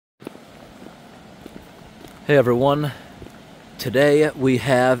Hey everyone, today we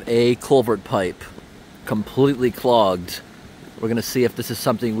have a culvert pipe completely clogged. We're gonna see if this is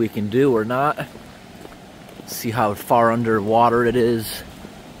something we can do or not. See how far underwater it is.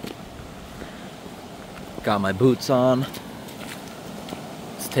 Got my boots on.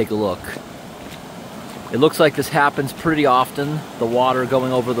 Let's take a look. It looks like this happens pretty often, the water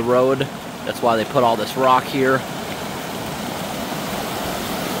going over the road. That's why they put all this rock here.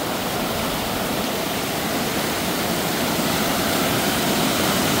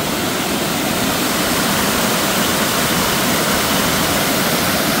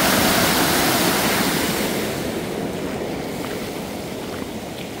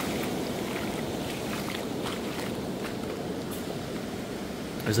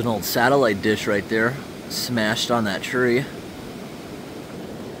 There's an old satellite dish right there, smashed on that tree.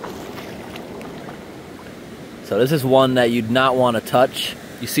 So this is one that you'd not want to touch.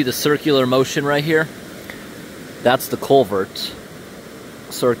 You see the circular motion right here? That's the culvert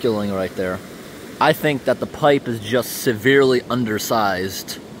circling right there. I think that the pipe is just severely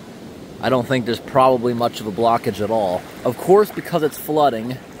undersized. I don't think there's probably much of a blockage at all. Of course, because it's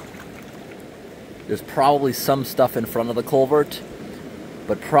flooding, there's probably some stuff in front of the culvert,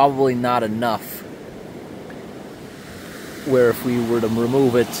 but probably not enough where if we were to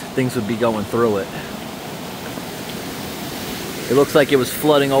remove it, things would be going through it. It looks like it was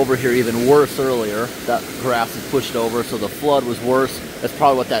flooding over here even worse earlier. That grass is pushed over, so the flood was worse. That's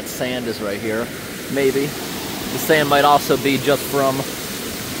probably what that sand is right here, maybe. The sand might also be just from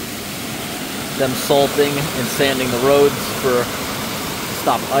them salting and sanding the roads to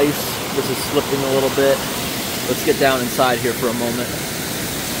stop ice. This is slipping a little bit. Let's get down inside here for a moment.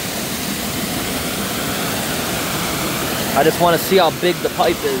 I just want to see how big the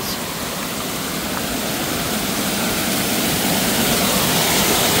pipe is.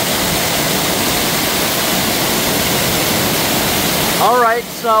 Alright,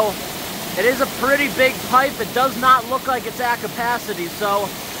 so it is a pretty big pipe. It does not look like it's at capacity, so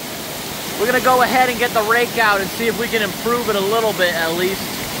we're going to go ahead and get the rake out and see if we can improve it a little bit at least.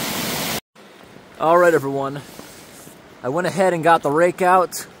 Alright everyone, I went ahead and got the rake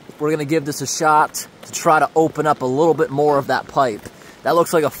out. We're going to give this a shot to try to open up a little bit more of that pipe. That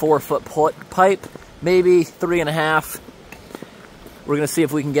looks like a 4-foot pipe, maybe 3.5. We're going to see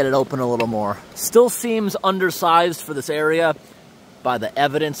if we can get it open a little more. Still seems undersized for this area. By the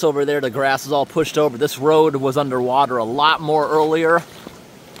evidence over there, the grass is all pushed over. This road was underwater a lot more earlier.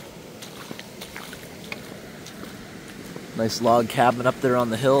 Nice log cabin up there on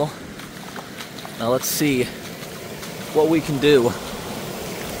the hill. Now let's see what we can do.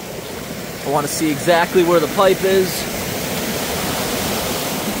 I want to see exactly where the pipe is.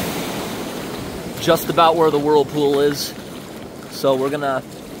 Just about where the whirlpool is. So we're gonna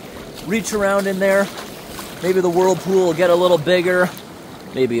reach around in there. Maybe the whirlpool will get a little bigger.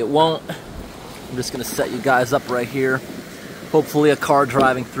 Maybe it won't. I'm just gonna set you guys up right here. Hopefully a car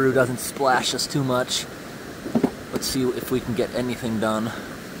driving through doesn't splash us too much. Let's see if we can get anything done.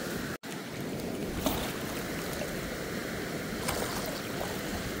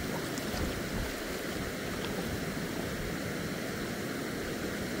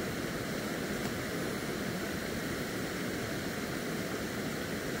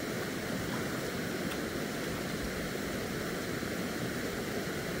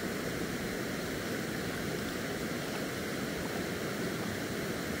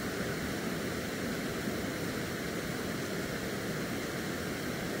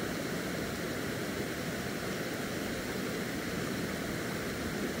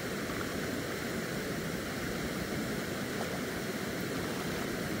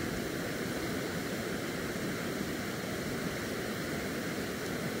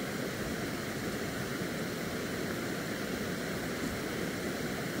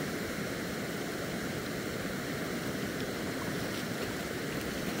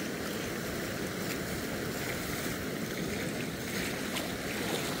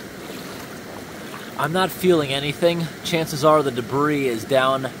 I'm not feeling anything. Chances are the debris is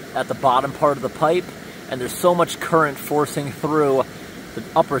down at the bottom part of the pipe, and there's so much current forcing through the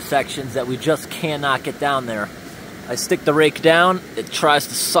upper sections that we just cannot get down there. I stick the rake down, it tries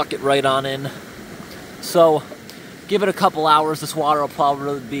to suck it right on in. So give it a couple hours, this water will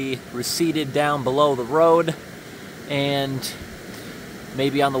probably be receded down below the road, and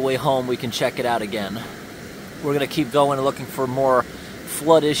maybe on the way home we can check it out again. We're gonna keep going and looking for more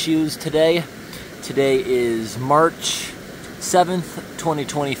flood issues today. Today is March 7th,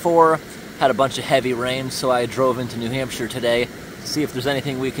 2024. Had a bunch of heavy rain, so I drove into New Hampshire today to see if there's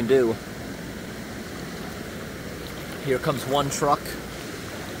anything we can do. Here comes one truck.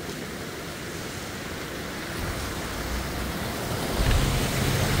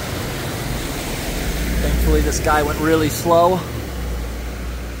 Hopefully this guy went really slow.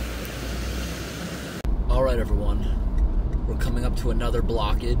 All right, everyone. We're coming up to another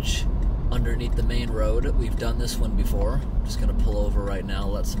blockage underneath the main road. We've done this one before. I'm just gonna pull over right now,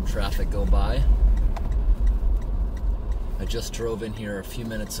 let some traffic go by. I just drove in here a few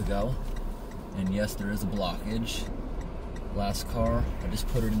minutes ago, and yes, there is a blockage. Last car, I just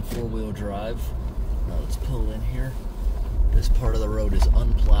put it in four-wheel drive. Now let's pull in here. This part of the road is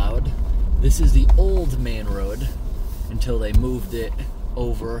unplowed. This is the old main road until they moved it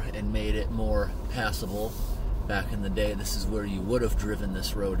over and made it more passable. Back in the day, this is where you would have driven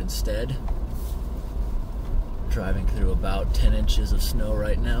this road instead. Driving through about 10 inches of snow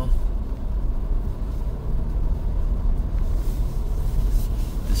right now.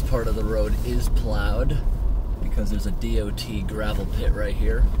 This part of the road is plowed because there's a DOT gravel pit right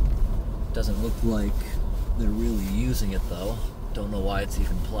here. Doesn't look like they're really using it though. Don't know why it's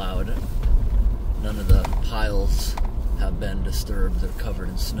even plowed. None of the piles have been disturbed. They're covered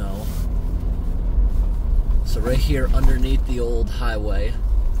in snow. So right here underneath the old highway,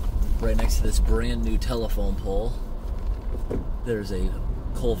 right next to this brand new telephone pole, there's a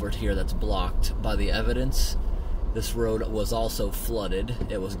culvert here that's blocked by the evidence. This road was also flooded.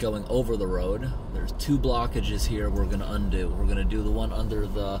 It was going over the road. There's two blockages here we're gonna undo. We're gonna do the one under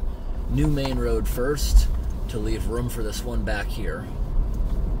the new main road first to leave room for this one back here.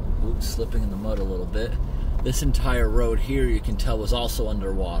 Oops, slipping in the mud a little bit. This entire road here, you can tell, was also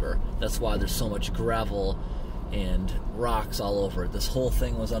underwater. That's why there's so much gravel and rocks all over it. This whole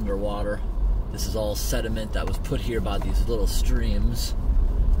thing was underwater. This is all sediment that was put here by these little streams.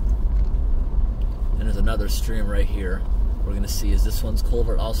 And there's another stream right here. We're gonna see, is this one's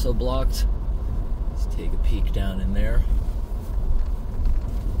culvert also blocked? Let's take a peek down in there.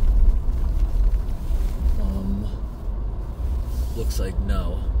 Looks like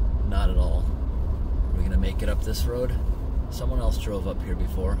no, not at all. We're gonna make it up this road. Someone else drove up here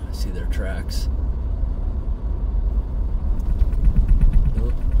before. I see their tracks.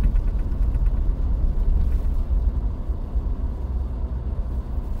 Oop.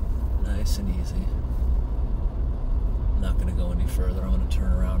 Nice and easy. Not gonna go any further. I'm gonna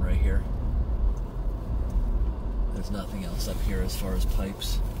turn around right here. There's nothing else up here as far as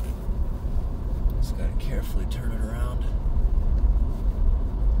pipes. Just gotta carefully turn it around.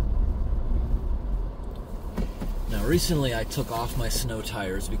 Now recently I took off my snow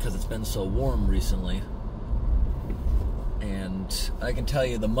tires because it's been so warm recently. And I can tell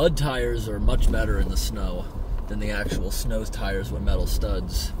you the mud tires are much better in the snow than the actual snow tires with metal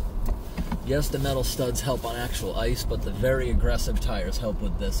studs. Yes, the metal studs help on actual ice, but the very aggressive tires help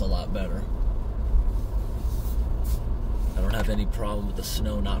with this a lot better. I don't have any problem with the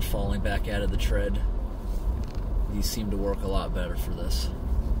snow not falling back out of the tread. These seem to work a lot better for this.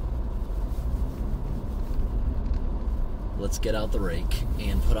 Let's get out the rake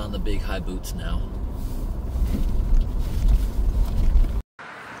and put on the big high boots now.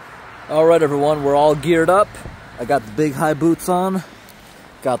 All right, everyone, we're all geared up. I got the big high boots on.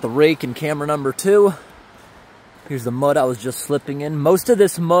 Got the rake and camera number 2. Here's the mud I was just slipping in. Most of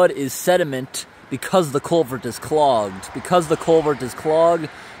this mud is sediment because the culvert is clogged. Because the culvert is clogged,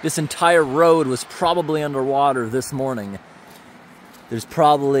 this entire road was probably underwater this morning. There's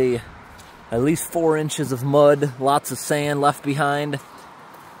probably at least 4 inches of mud, lots of sand left behind.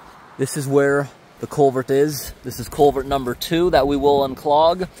 This is where the culvert is. This is culvert number 2 that we will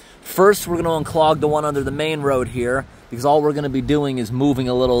unclog. First, we're gonna unclog the one under the main road here, because all we're gonna be doing is moving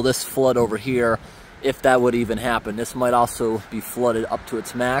a little of this flood over here, if that would even happen. This might also be flooded up to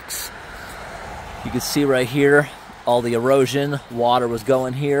its max. You can see right here, all the erosion, water was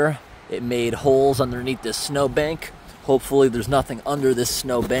going here. It made holes underneath this snowbank. Hopefully there's nothing under this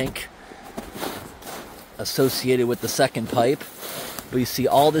snowbank associated with the second pipe. But you see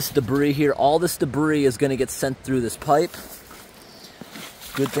all this debris here. All this debris is gonna get sent through this pipe.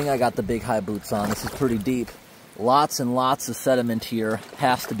 Good thing I got the big high boots on. This is pretty deep. Lots and lots of sediment here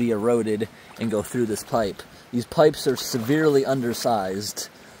has to be eroded and go through this pipe. These pipes are severely undersized.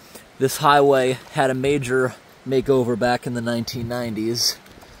 This highway had a major makeover back in the 1990s,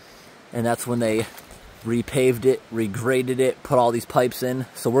 and that's when they repaved it, regraded it, put all these pipes in.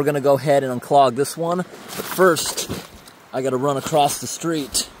 So we're gonna go ahead and unclog this one. But first, I gotta run across the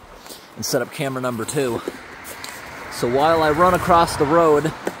street and set up camera number 2. So while I run across the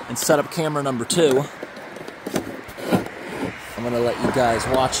road and set up camera number 2, I'm gonna let you guys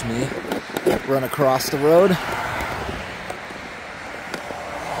watch me run across the road.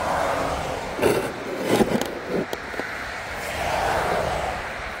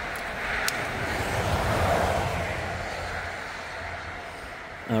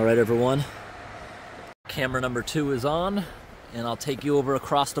 All right, everyone. Camera number 2 is on, and I'll take you over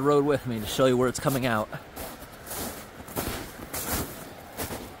across the road with me to show you where it's coming out.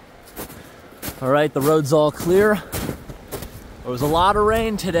 All right, the road's all clear. There was a lot of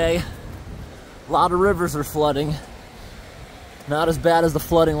rain today. A lot of rivers are flooding. Not as bad as the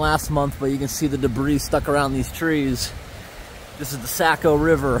flooding last month, but you can see the debris stuck around these trees. This is the Saco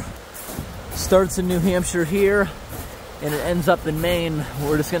River. Starts in New Hampshire here, and it ends up in Maine.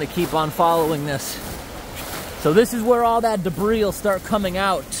 We're just gonna keep on following this. So this is where all that debris will start coming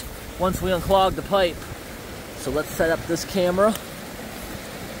out once we unclog the pipe. So let's set up this camera.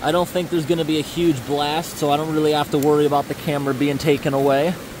 I don't think there's gonna be a huge blast, so I don't really have to worry about the camera being taken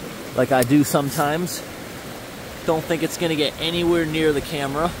away like I do sometimes. Don't think it's gonna get anywhere near the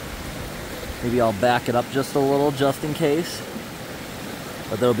camera. Maybe I'll back it up just a little, just in case.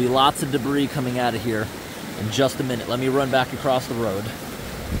 But there'll be lots of debris coming out of here in just a minute. Let me run back across the road.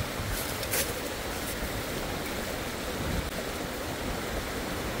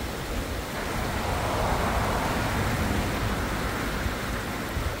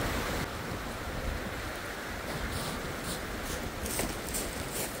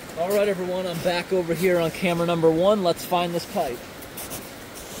 All right, everyone, I'm back over here on camera number 1. Let's find this pipe.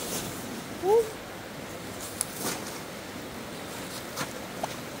 Woo.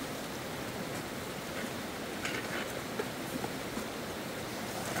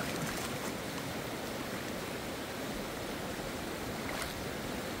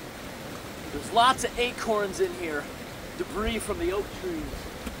 There's lots of acorns in here, debris from the oak trees.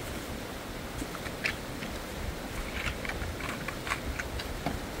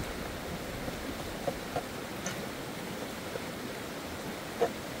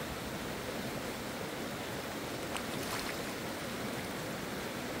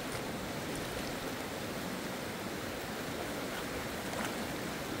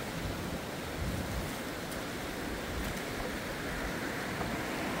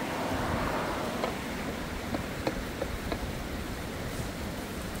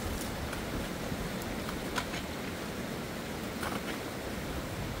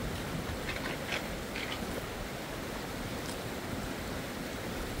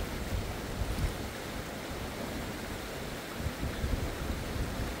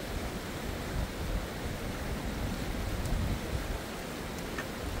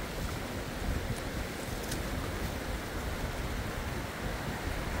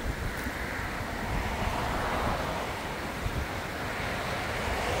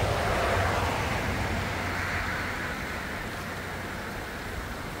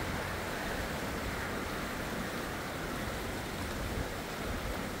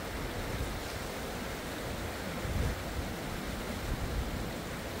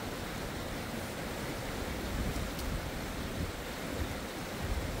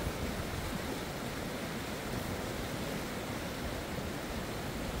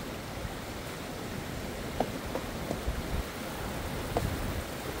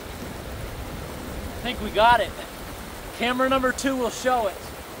 I think we got it. Camera number 2 will show it.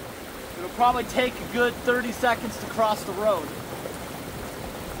 It'll probably take a good 30 seconds to cross the road.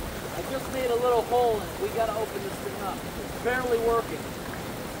 I just made a little hole in it. We gotta open this thing up. It's barely working.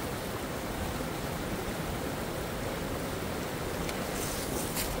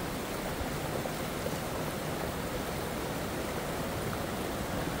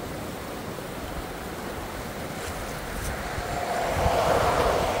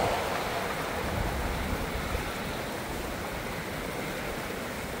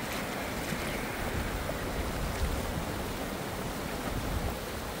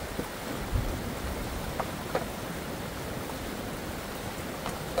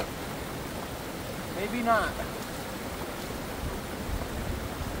 Maybe not.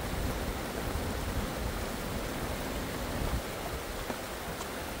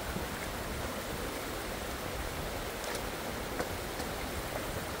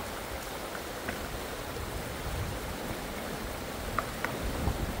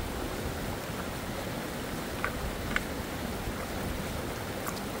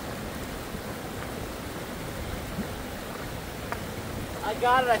 I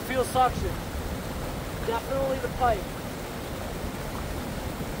got it, I feel suction. Definitely the pipe.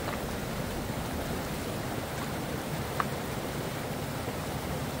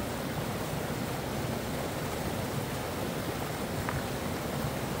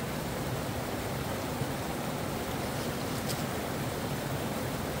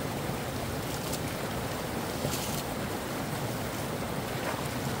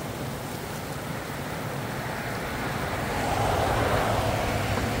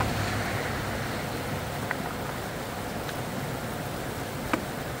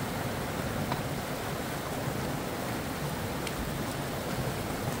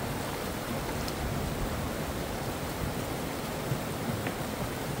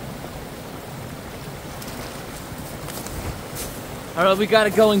 All right, we got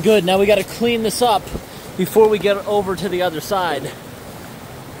it going good. Now we got to clean this up before we get over to the other side.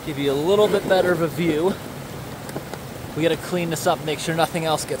 Give you a little bit better of a view. We got to clean this up, make sure nothing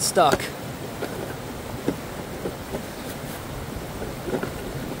else gets stuck.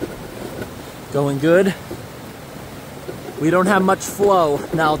 Going good. We don't have much flow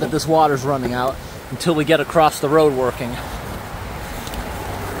now that this water's running out until we get across the road working.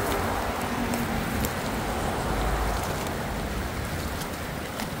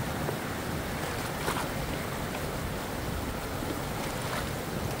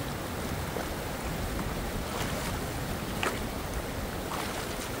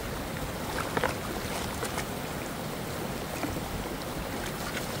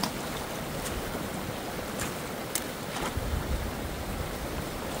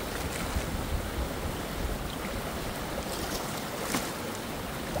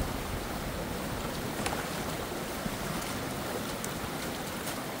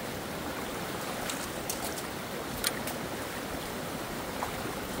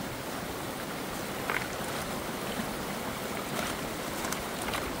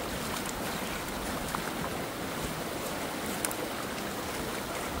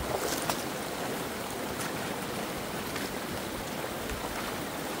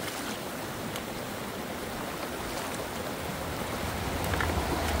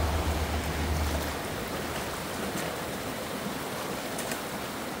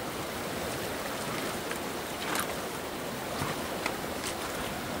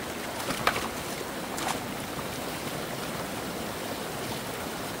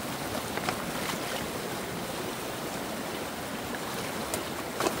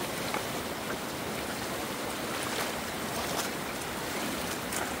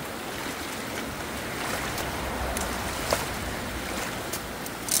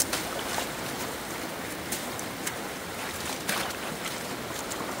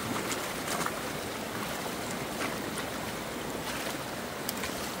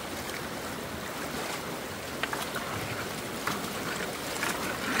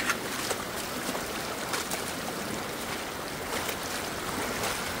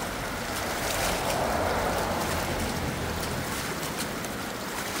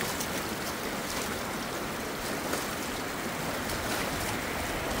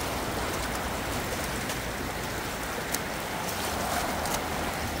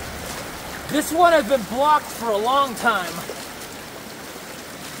 This one has been blocked for a long time.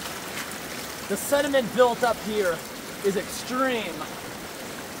 The sediment built up here is extreme.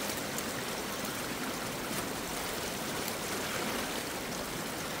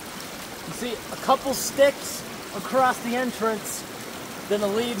 You see a couple sticks across the entrance, then the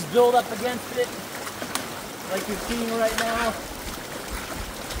leaves build up against it, like you're seeing right now.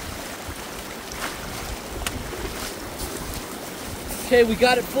 Okay, we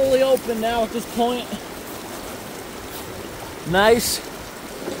got it fully open now at this point. Nice.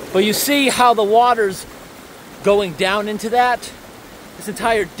 But you see how the water's going down into that? This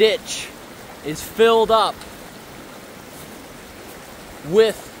entire ditch is filled up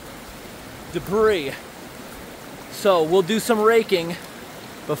with debris. So we'll do some raking,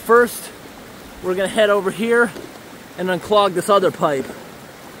 but first we're gonna head over here and unclog this other pipe.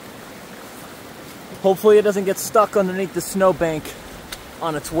 Hopefully it doesn't get stuck underneath the snowbank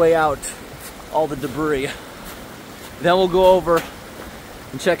on its way out, all the debris. Then we'll go over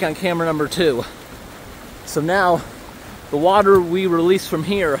and check on camera number 2. So now, the water we release from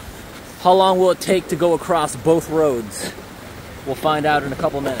here, how long will it take to go across both roads? We'll find out in a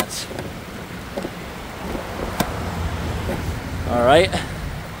couple minutes. All right,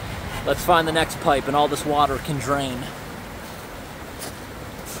 let's find the next pipe and all this water can drain.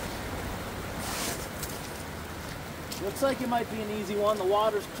 Looks like it might be an easy one. The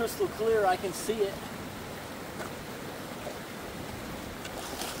water's crystal clear, I can see it.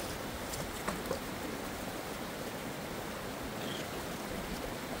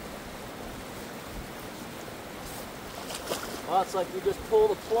 Well, it's like you just pull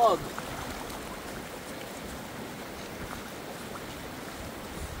the plug.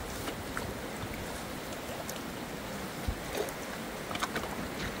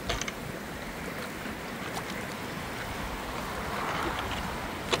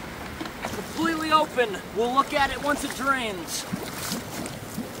 Completely open. We'll look at it once it drains.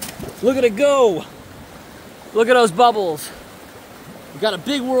 Look at it go. Look at those bubbles. We've got a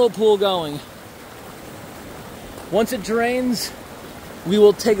big whirlpool going. Once it drains, we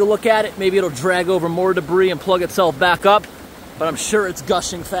will take a look at it. Maybe it'll drag over more debris and plug itself back up, but I'm sure it's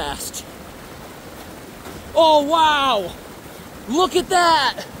gushing fast. Oh, wow! Look at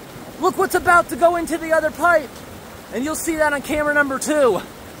that! Look what's about to go into the other pipe. And you'll see that on camera number 2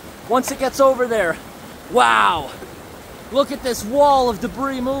 once it gets over there. Wow, look at this wall of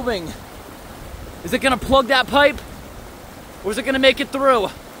debris moving. Is it gonna plug that pipe? Or is it gonna make it through?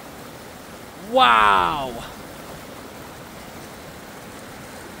 Wow.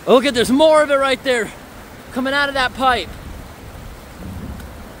 Oh, look at, there's more of it right there coming out of that pipe.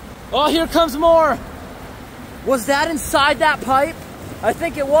 Oh, here comes more. Was that inside that pipe? I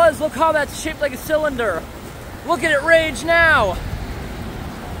think it was. Look how that's shaped like a cylinder. Look at it rage now.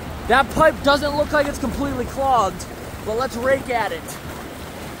 That pipe doesn't look like it's completely clogged, but let's rake at it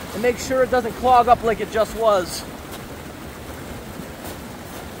and make sure it doesn't clog up like it just was.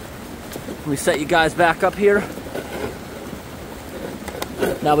 Let me set you guys back up here.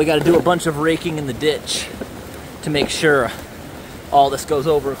 Now we got to do a bunch of raking in the ditch to make sure all this goes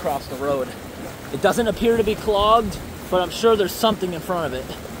over across the road. It doesn't appear to be clogged, but I'm sure there's something in front of it.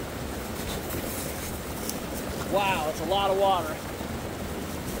 Wow, it's a lot of water.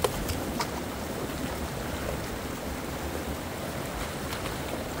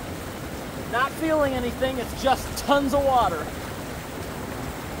 Not feeling anything, it's just tons of water.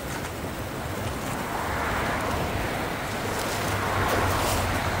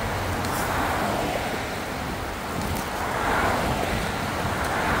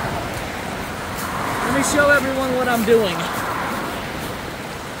 Let me show everyone what I'm doing.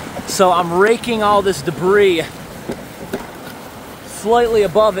 So I'm raking all this debris slightly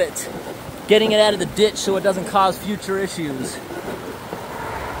above it, getting it out of the ditch so it doesn't cause future issues.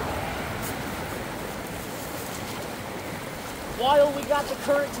 While we got the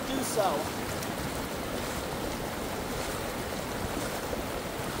current to do so.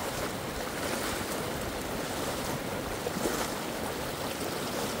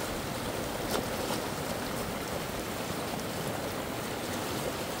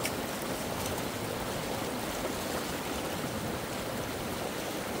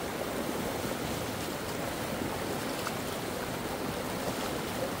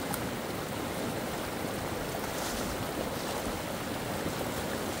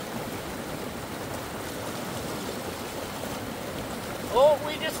 Oh,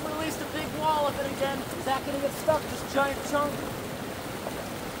 we just released a big wall of it again. Is that going to get stuck, this giant chunk?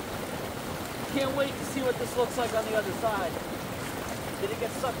 Can't wait to see what this looks like on the other side. Did it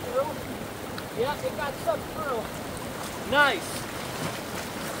get sucked through? Yeah, it got sucked through. Nice.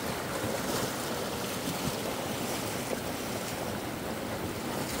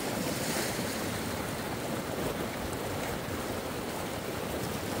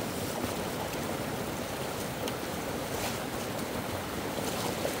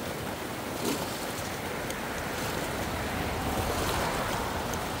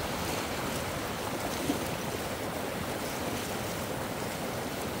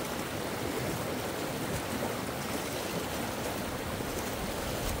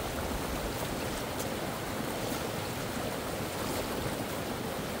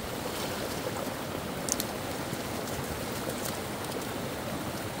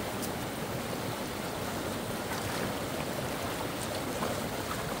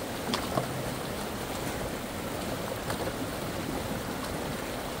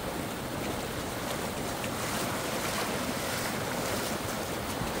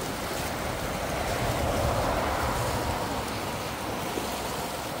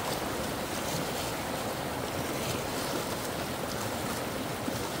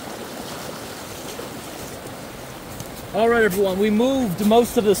 All right, everyone, we moved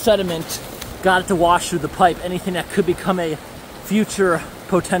most of the sediment, got it to wash through the pipe, anything that could become a future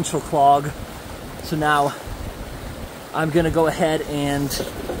potential clog. So now I'm gonna go ahead and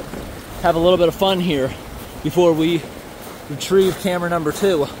have a little bit of fun here before we retrieve camera number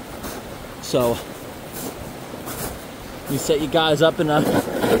 2. So we set you guys up in a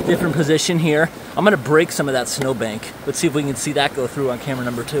different position here. I'm gonna break some of that snowbank. Let's see if we can see that go through on camera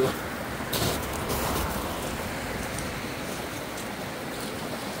number 2.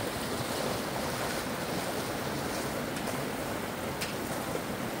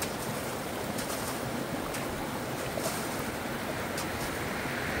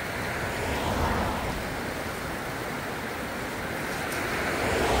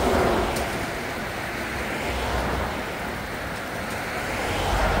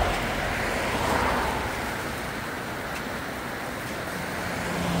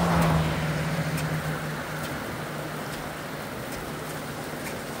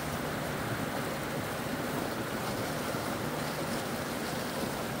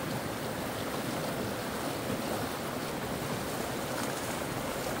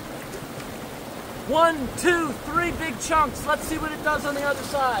 One, two, three big chunks. Let's see what it does on the other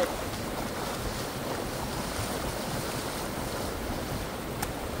side.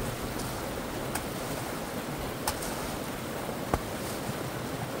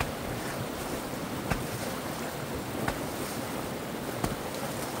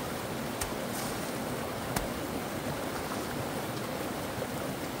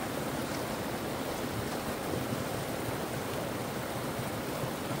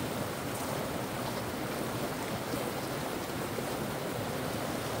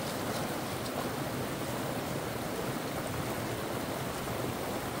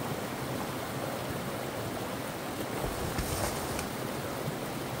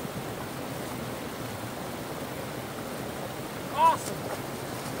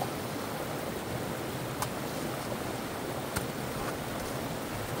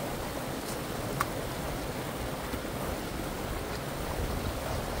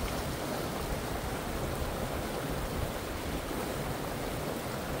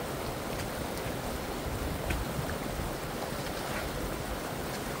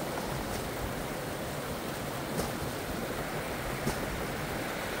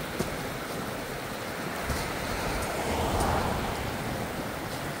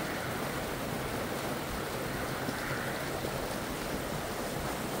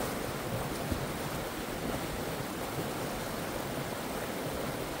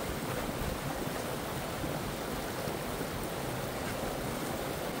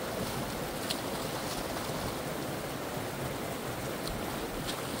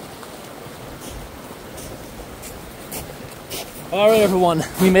 All right, everyone,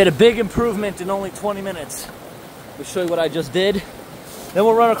 we made a big improvement in only 20 minutes. We'll show you what I just did. Then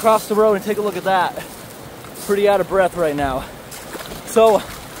we'll run across the road and take a look at that. Pretty out of breath right now. So,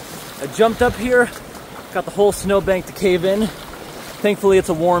 I jumped up here, got the whole snowbank to cave in. Thankfully, it's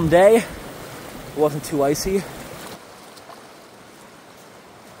a warm day. It wasn't too icy.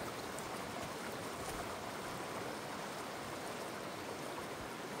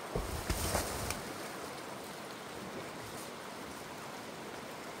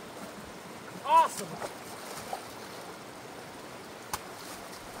 Awesome.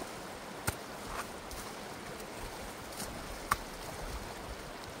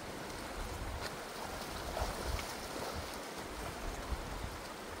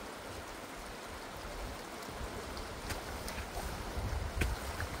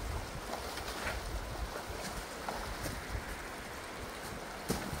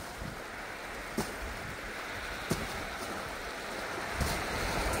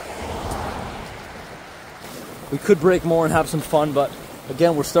 We could break more and have some fun, but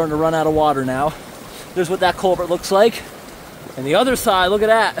again, we're starting to run out of water now. There's what that culvert looks like. And the other side, look at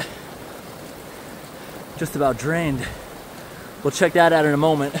that. Just about drained. We'll check that out in a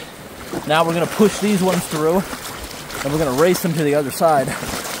moment. Now we're gonna push these ones through, and we're gonna race them to the other side.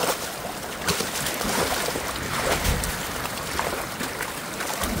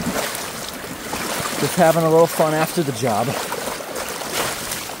 Just having a little fun after the job.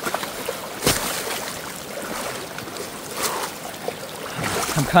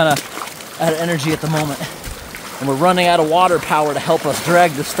 I'm kind of out of energy at the moment, and we're running out of water power to help us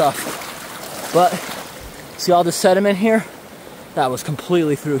drag this stuff. But see all this sediment here? That was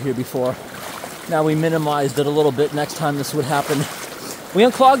completely through here before. Now we minimized it a little bit next time this would happen. We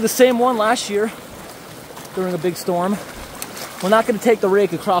unclogged the same one last year during a big storm. We're not going to take the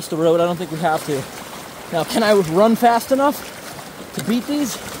rake across the road. I don't think we have to. Now, can I run fast enough to beat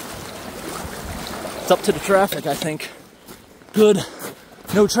these? It's up to the traffic, I think. Good.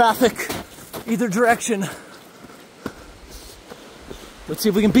 No traffic, either direction. Let's see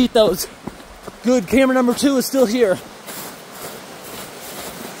if we can beat those. Good, camera number 2 is still here.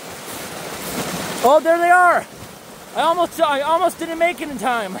 Oh, there they are. I almost didn't make it in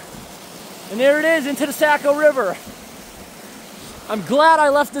time. And there it is, into the Saco River. I'm glad I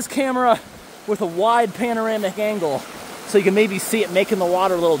left this camera with a wide panoramic angle so you can maybe see it making the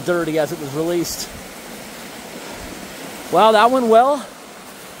water a little dirty as it was released. Wow, that went well.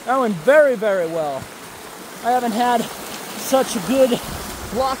 That went very, very well. I haven't had such a good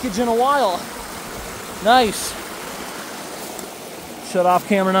blockage in a while. Nice. Shut off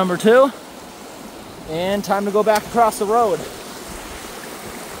camera number 2. And time to go back across the road.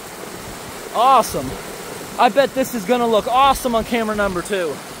 Awesome. I bet this is gonna look awesome on camera number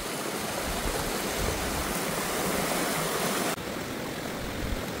 2.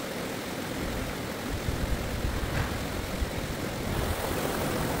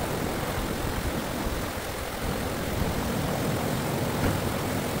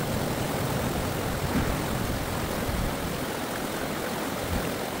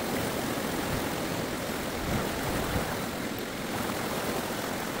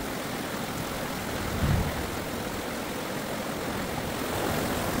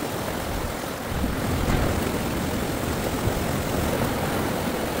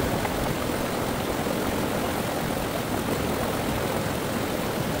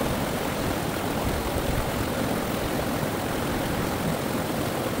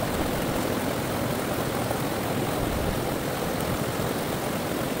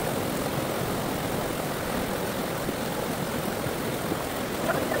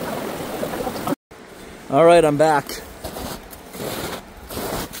 All right, I'm back.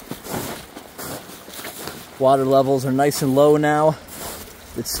 Water levels are nice and low now.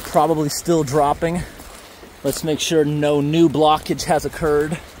 It's probably still dropping. Let's make sure no new blockage has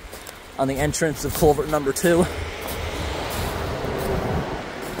occurred on the entrance of culvert number 2.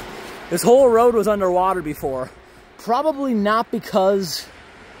 This whole road was underwater before. Probably not because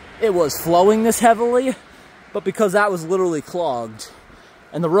it was flowing this heavily, but because that was literally clogged.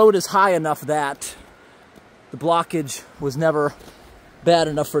 And the road is high enough that the blockage was never bad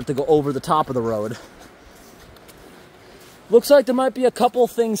enough for it to go over the top of the road. Looks like there might be a couple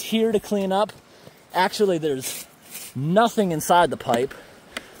things here to clean up. Actually, there's nothing inside the pipe.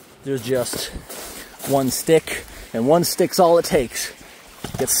 There's just one stick, and one stick's all it takes.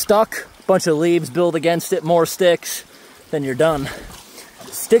 Get stuck, a bunch of leaves build against it, more sticks, then you're done.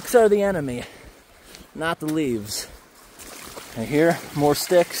 Sticks are the enemy, not the leaves. And here, more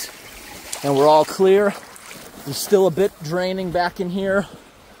sticks, and we're all clear. There's still a bit draining back in here.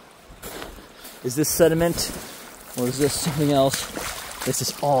 Is this sediment Or is this something else? This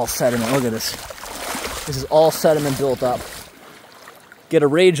is all sediment. Look at this. This is all sediment built up. Get a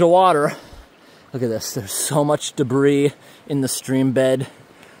rage of water. Look at this. There's so much debris in the stream bed.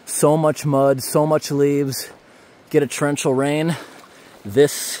 So much mud, so much leaves. Get a torrential rain.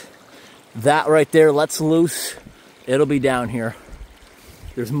 That right there lets loose. It'll be down here.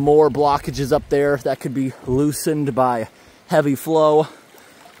 There's more blockages up there that could be loosened by heavy flow.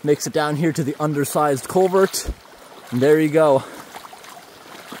 Makes it down here to the undersized culvert. And there you go.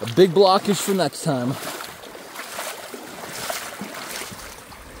 A big blockage for next time.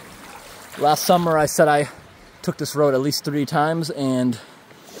 Last summer I said I took this road at least 3 times, and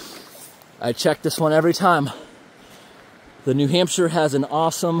I checked this one every time. The New Hampshire has an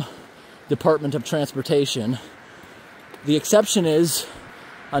awesome Department of Transportation. The exception is,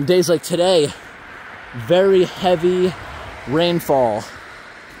 on days like today, very heavy rainfall.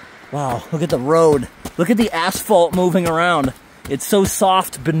 Wow, look at the road. Look at the asphalt moving around. It's so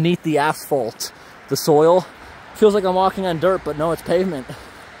soft beneath the asphalt. The soil feels like I'm walking on dirt, but no, it's pavement.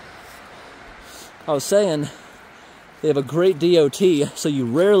 I was saying, they have a great DOT, so you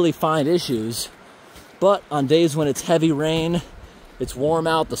rarely find issues. But on days when it's heavy rain, it's warm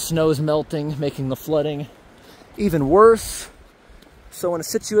out, the snow's melting, making the flooding even worse. So in a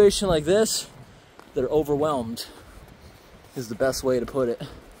situation like this, they're overwhelmed, is the best way to put it.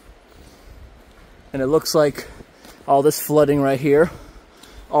 And it looks like all this flooding right here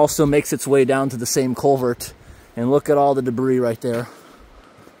also makes its way down to the same culvert. And look at all the debris right there.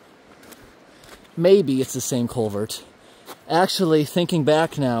 Maybe it's the same culvert. Actually, thinking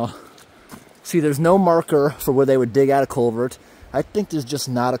back now, see, there's no marker for where they would dig out a culvert. I think there's just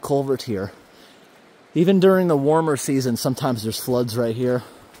not a culvert here. Even during the warmer season, sometimes there's floods right here.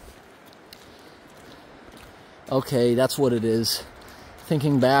 Okay, that's what it is.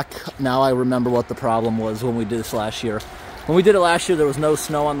 Thinking back, now I remember what the problem was when we did this last year. When we did it last year, there was no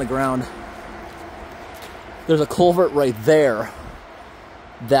snow on the ground. There's a culvert right there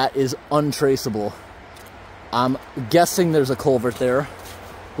that is untraceable. I'm guessing there's a culvert there,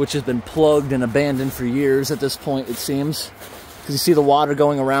 which has been plugged and abandoned for years at this point, it seems. Because you see the water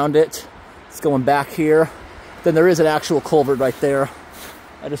going around it. It's going back here. Then there is an actual culvert right there.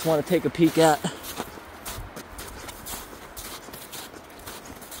 I just want to take a peek at.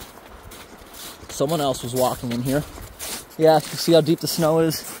 Someone else was walking in here. Yeah, you can see how deep the snow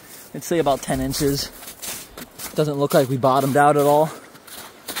is. I'd say about 10 inches. Doesn't look like we bottomed out at all.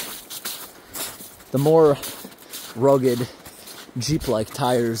 The more rugged Jeep-like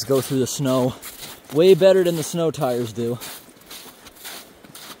tires go through the snow way better than the snow tires do.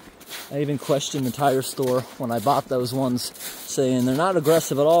 I even questioned the tire store when I bought those ones, saying they're not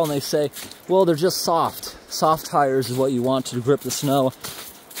aggressive at all, and they say, well, they're just soft. Soft tires is what you want to grip the snow.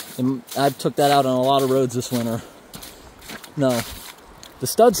 And I took that out on a lot of roads this winter. No. The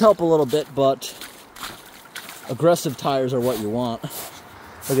studs help a little bit, but aggressive tires are what you want.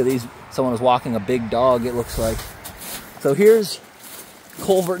 Look at these. Someone was walking a big dog, it looks like. So here's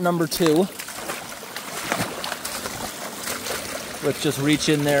culvert number 2. Let's just reach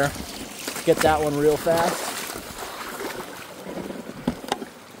in there, get that one real fast.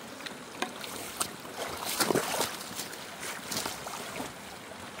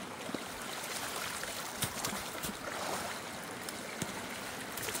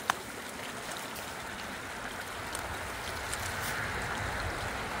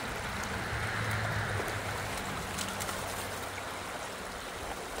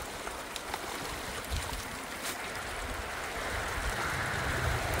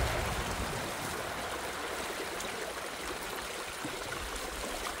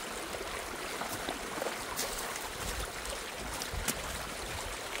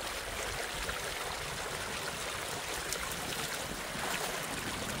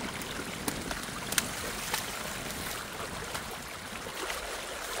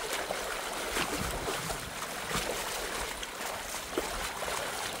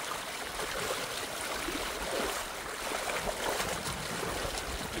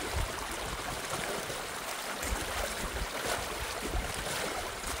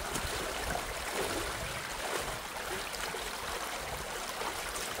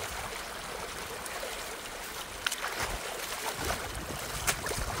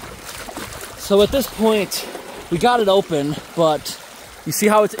 So at this point, we got it open, but you see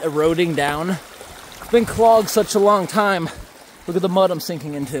how it's eroding down? It's been clogged such a long time. Look at the mud I'm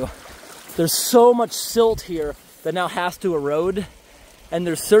sinking into. There's so much silt here that now has to erode, and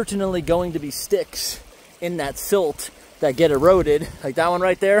there's certainly going to be sticks in that silt that get eroded, like that one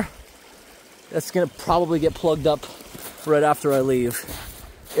right there. That's gonna probably get plugged up right after I leave,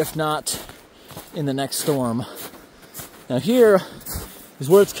 if not in the next storm. Now here is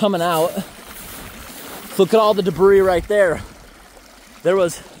where it's coming out. Look at all the debris right there. There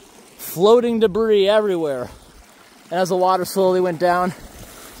was floating debris everywhere. And as the water slowly went down,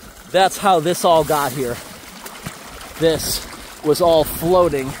 that's how this all got here. This was all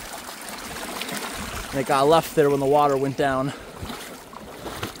floating. And it got left there when the water went down.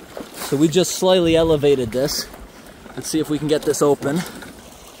 So we just slightly elevated this. Let's see if we can get this open.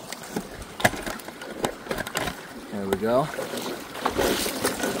 There we go.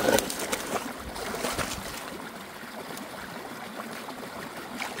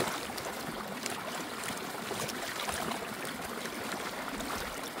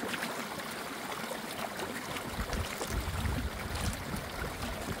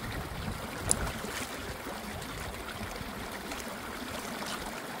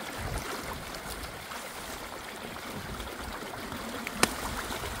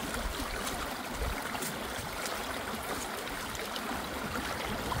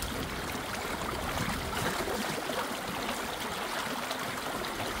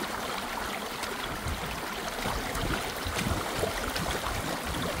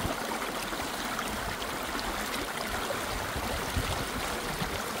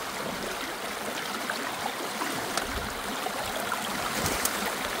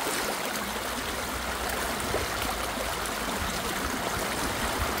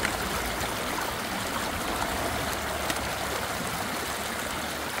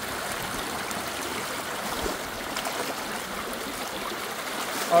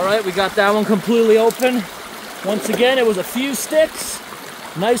 All right, we got that one completely open. Once again, it was a few sticks,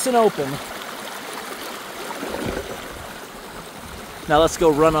 nice and open. Now let's go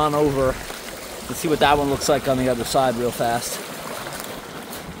run on over and see what that one looks like on the other side real fast.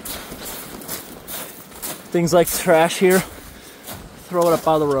 Things like trash here, throw it up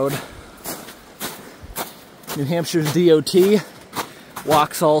by the road. New Hampshire's DOT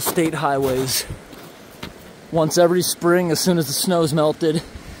walks all state highways once every spring as soon as the snow's melted,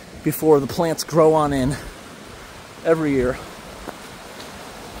 before the plants grow on in every year.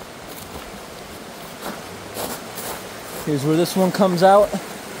 Here's where this one comes out.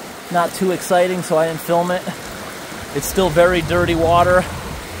 Not too exciting, so I didn't film it. It's still very dirty water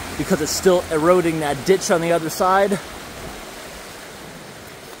because it's still eroding that ditch on the other side.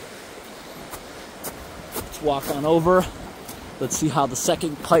 Let's walk on over. Let's see how the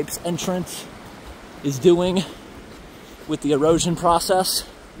second pipe's entrance is doing with the erosion process.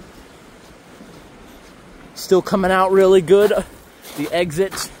 Still coming out really good. The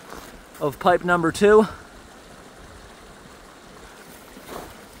exit of pipe number 2. You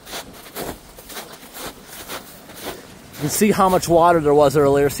can see how much water there was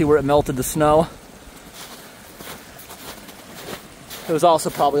earlier. See where it melted the snow? There was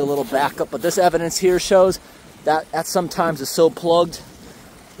also probably a little backup, but this evidence here shows that sometimes is so plugged.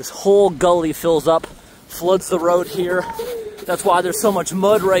 This whole gully fills up, floods the road here. That's why there's so much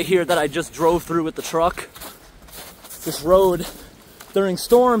mud right here that I just drove through with the truck. This road during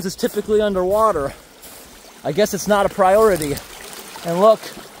storms is typically underwater. I guess it's not a priority. And look,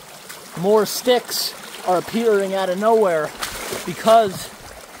 more sticks are appearing out of nowhere because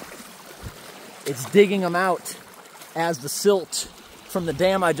it's digging them out as the silt from the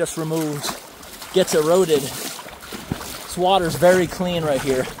dam I just removed gets eroded. This water's very clean right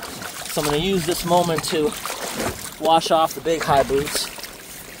here. So I'm going to use this moment to wash off the big high boots.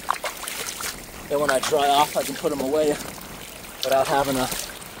 And when I dry off, I can put them away without having to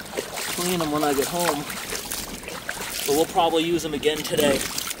clean them when I get home. But we'll probably use them again today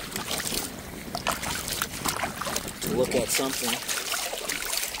to look at something.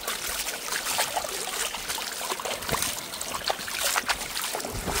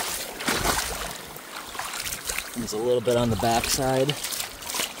 There's a little bit on the back side.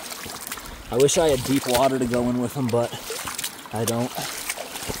 I wish I had deep water to go in with them, but I don't.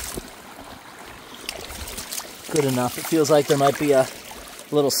 Good enough. It feels like there might be a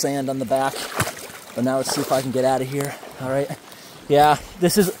little sand on the back, but now let's see if I can get out of here. All right. Yeah,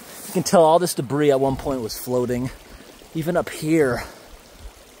 this is, you can tell all this debris at one point was floating. Even up here,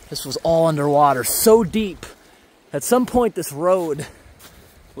 this was all underwater, so deep. At some point, this road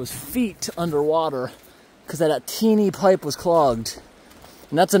was feet underwater because that teeny pipe was clogged.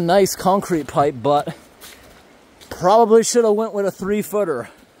 And that's a nice concrete pipe, but probably should have went with a 3-footer.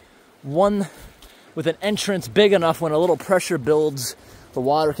 One with an entrance big enough when a little pressure builds, the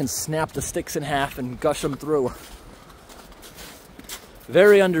water can snap the sticks in half and gush them through.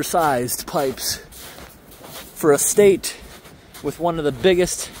 Very undersized pipes for a state with one of the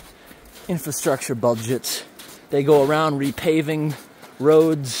biggest infrastructure budgets. They go around repaving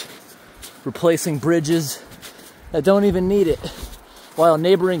roads, replacing bridges, that don't even need it, while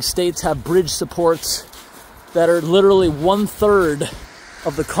neighboring states have bridge supports that are literally 1/3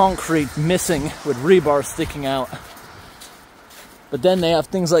 of the concrete missing with rebar sticking out. But then they have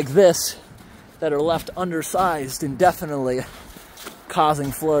things like this that are left undersized indefinitely,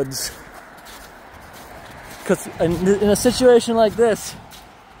 causing floods. Because in a situation like this,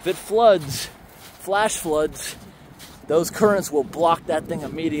 if it floods, flash floods, those currents will block that thing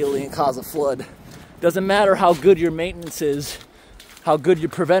immediately and cause a flood. Doesn't matter how good your maintenance is, how good your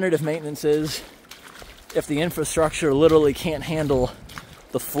preventative maintenance is, if the infrastructure literally can't handle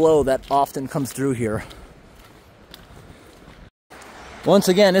the flow that often comes through here. Once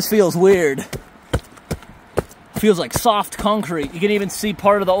again, this feels weird. Feels like soft concrete. You can even see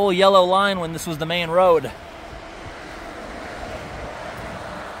part of the old yellow line when this was the main road.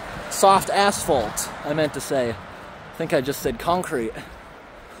 Soft asphalt, I meant to say. I think I just said concrete.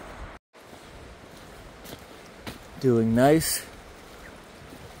 Doing nice.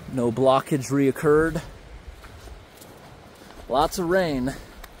 No blockage reoccurred. Lots of rain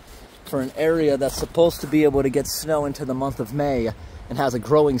for an area that's supposed to be able to get snow into the month of May and has a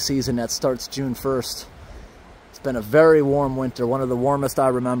growing season that starts June 1st. It's been a very warm winter, one of the warmest I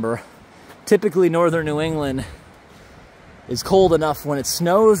remember. Typically northern New England is cold enough when it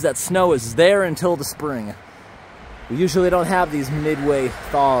snows that snow is there until the spring. We usually don't have these midway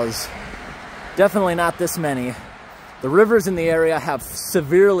thaws. Definitely not this many. The rivers in the area have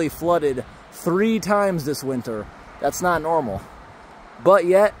severely flooded 3 times this winter. That's not normal. But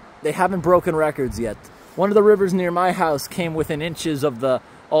yet, they haven't broken records yet. One of the rivers near my house came within inches of the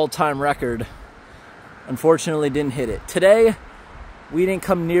all-time record. Unfortunately, didn't hit it. Today, we didn't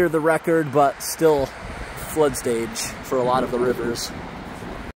come near the record, but still flood stage for a lot of the rivers.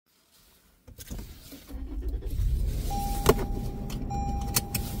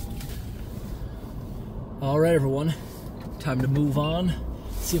 All right, everyone. Time to move on.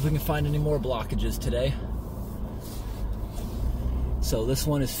 See if we can find any more blockages today. So this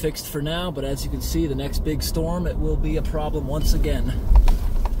one is fixed for now, but as you can see, the next big storm, it will be a problem once again.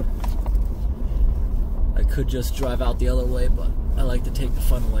 I could just drive out the other way, but I like to take the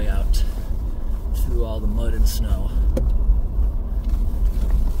fun way out through all the mud and snow.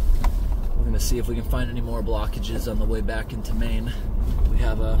 We're gonna see if we can find any more blockages on the way back into Maine. We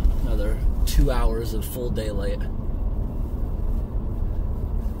have another 2 hours of full daylight.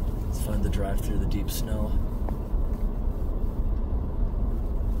 It's fun to drive through the deep snow.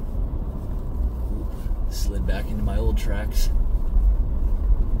 Slid back into my old tracks.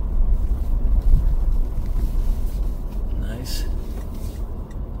 Nice.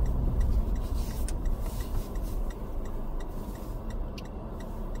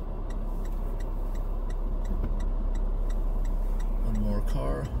 One more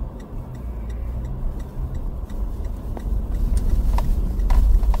car.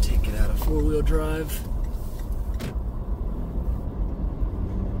 Take it out of 4-wheel drive.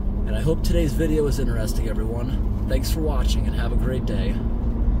 And I hope today's video was interesting, everyone. Thanks for watching and have a great day.